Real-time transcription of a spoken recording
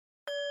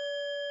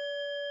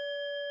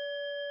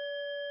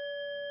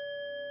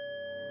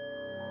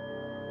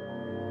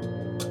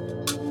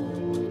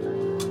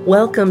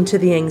Welcome to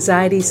the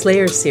Anxiety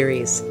Slayer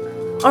series.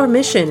 Our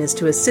mission is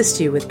to assist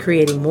you with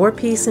creating more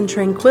peace and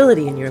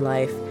tranquility in your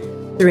life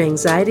through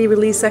anxiety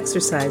release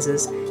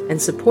exercises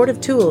and supportive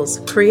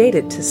tools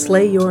created to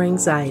slay your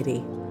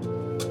anxiety.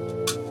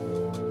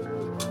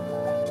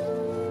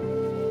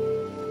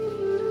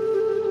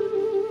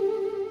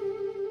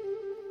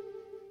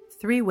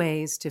 Three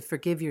ways to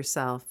forgive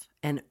yourself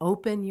and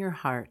open your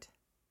heart.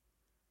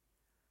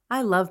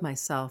 I love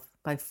myself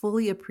by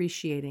fully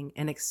appreciating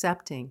and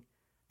accepting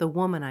the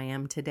woman I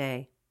am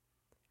today.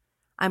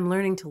 I'm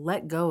learning to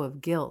let go of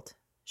guilt,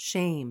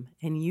 shame,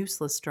 and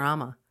useless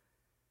drama.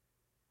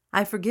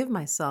 I forgive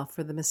myself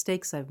for the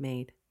mistakes I've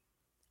made.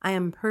 I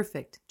am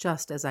perfect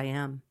just as I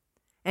am.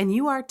 And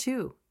you are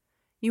too.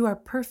 You are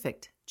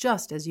perfect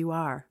just as you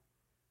are.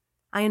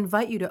 I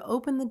invite you to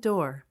open the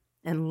door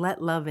and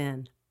let love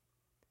in.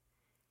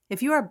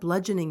 If you are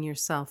bludgeoning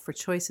yourself for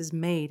choices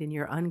made in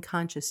your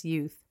unconscious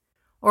youth,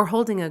 or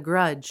holding a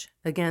grudge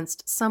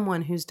against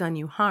someone who's done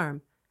you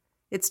harm,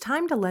 it's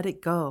time to let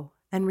it go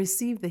and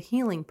receive the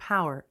healing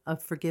power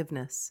of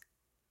forgiveness.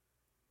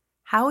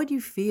 How would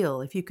you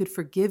feel if you could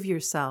forgive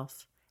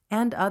yourself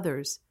and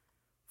others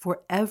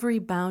for every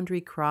boundary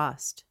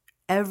crossed,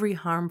 every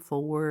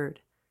harmful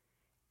word,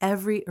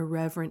 every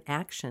irreverent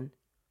action?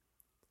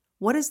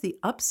 What is the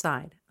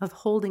upside of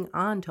holding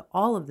on to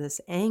all of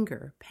this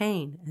anger,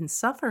 pain, and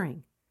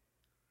suffering?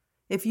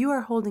 If you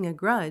are holding a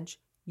grudge,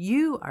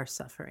 you are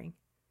suffering.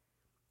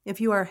 If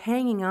you are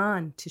hanging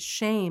on to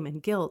shame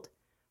and guilt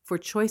for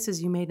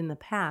choices you made in the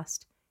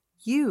past,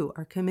 you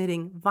are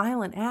committing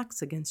violent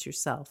acts against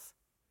yourself.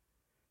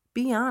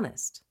 Be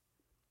honest.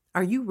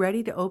 Are you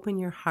ready to open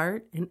your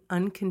heart and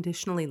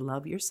unconditionally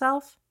love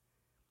yourself?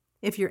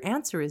 If your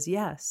answer is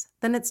yes,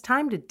 then it's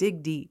time to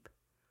dig deep.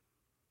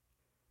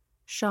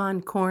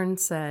 Sean Korn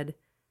said,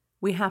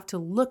 "We have to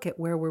look at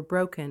where we're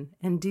broken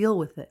and deal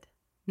with it,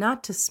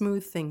 not to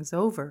smooth things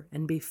over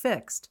and be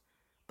fixed,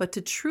 but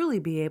to truly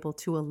be able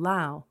to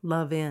allow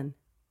love in."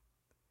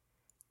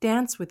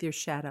 Dance with your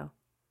shadow.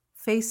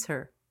 Face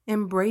her.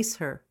 Embrace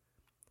her.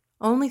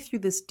 Only through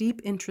this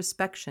deep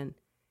introspection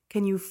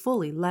can you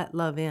fully let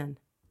love in.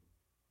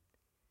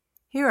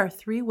 Here are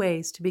 3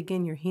 ways to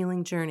begin your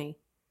healing journey,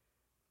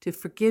 to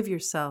forgive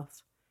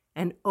yourself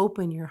and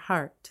open your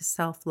heart to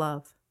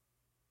self-love.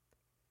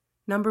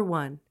 Number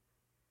 1,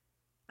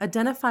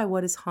 identify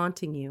what is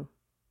haunting you.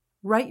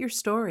 Write your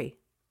story.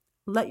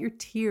 Let your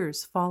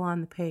tears fall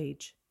on the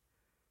page.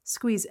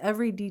 Squeeze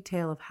every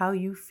detail of how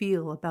you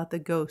feel about the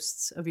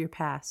ghosts of your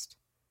past.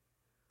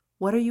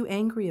 What are you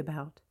angry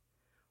about?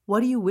 What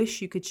do you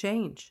wish you could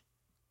change?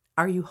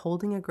 Are you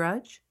holding a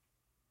grudge?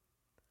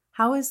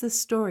 How is this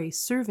story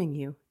serving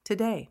you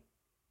today?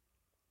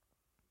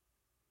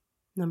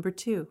 Number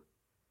 2,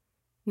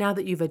 now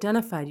that you've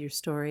identified your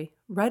story,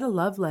 write a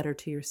love letter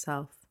to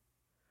yourself.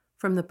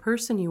 From the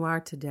person you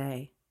are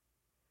today,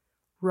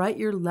 write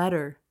your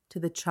letter to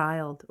the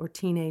child or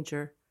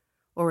teenager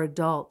or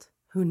adult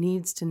who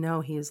needs to know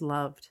he is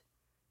loved,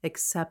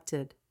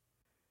 accepted,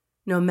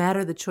 no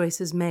matter the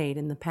choices made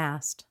in the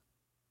past.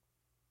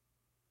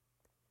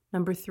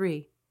 Number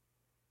 3,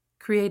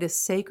 create a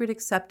sacred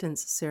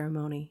acceptance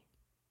ceremony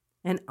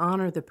and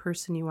honor the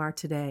person you are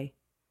today,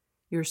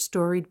 your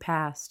storied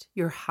past,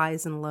 your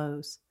highs and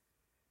lows.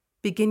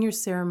 Begin your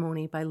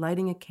ceremony by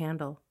lighting a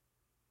candle,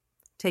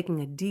 taking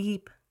a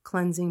deep,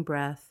 cleansing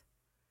breath,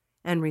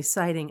 and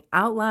reciting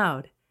out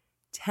loud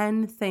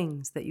 10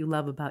 things that you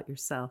love about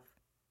yourself.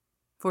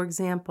 For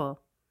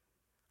example,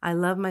 I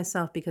love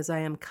myself because I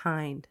am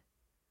kind.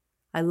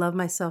 I love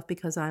myself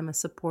because I'm a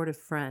supportive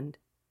friend.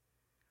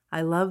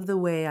 I love the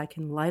way I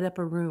can light up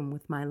a room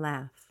with my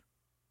laugh,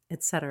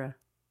 etc.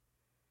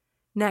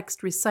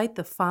 Next, recite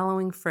the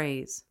following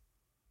phrase: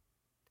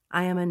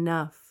 I am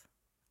enough.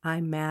 I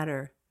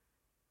matter.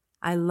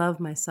 I love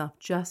myself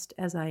just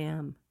as I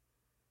am.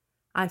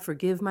 I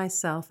forgive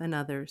myself and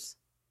others.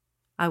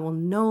 I will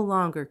no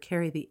longer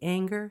carry the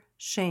anger,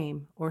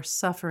 shame, or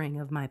suffering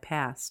of my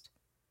past.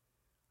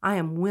 I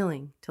am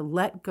willing to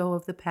let go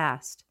of the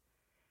past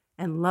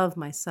and love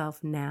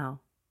myself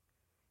now.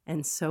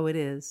 And so it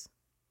is.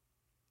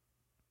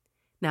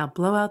 Now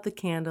blow out the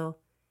candle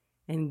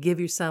and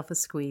give yourself a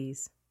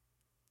squeeze.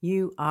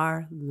 You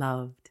are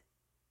loved.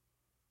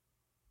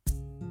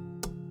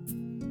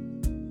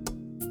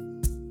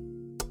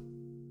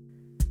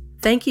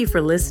 Thank you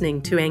for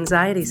listening to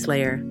Anxiety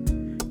Slayer.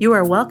 You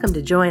are welcome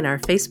to join our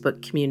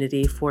Facebook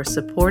community for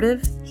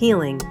supportive,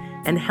 healing,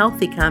 and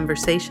healthy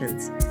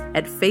conversations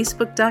at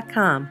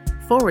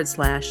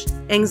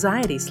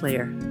facebook.com/Anxiety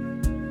Slayer.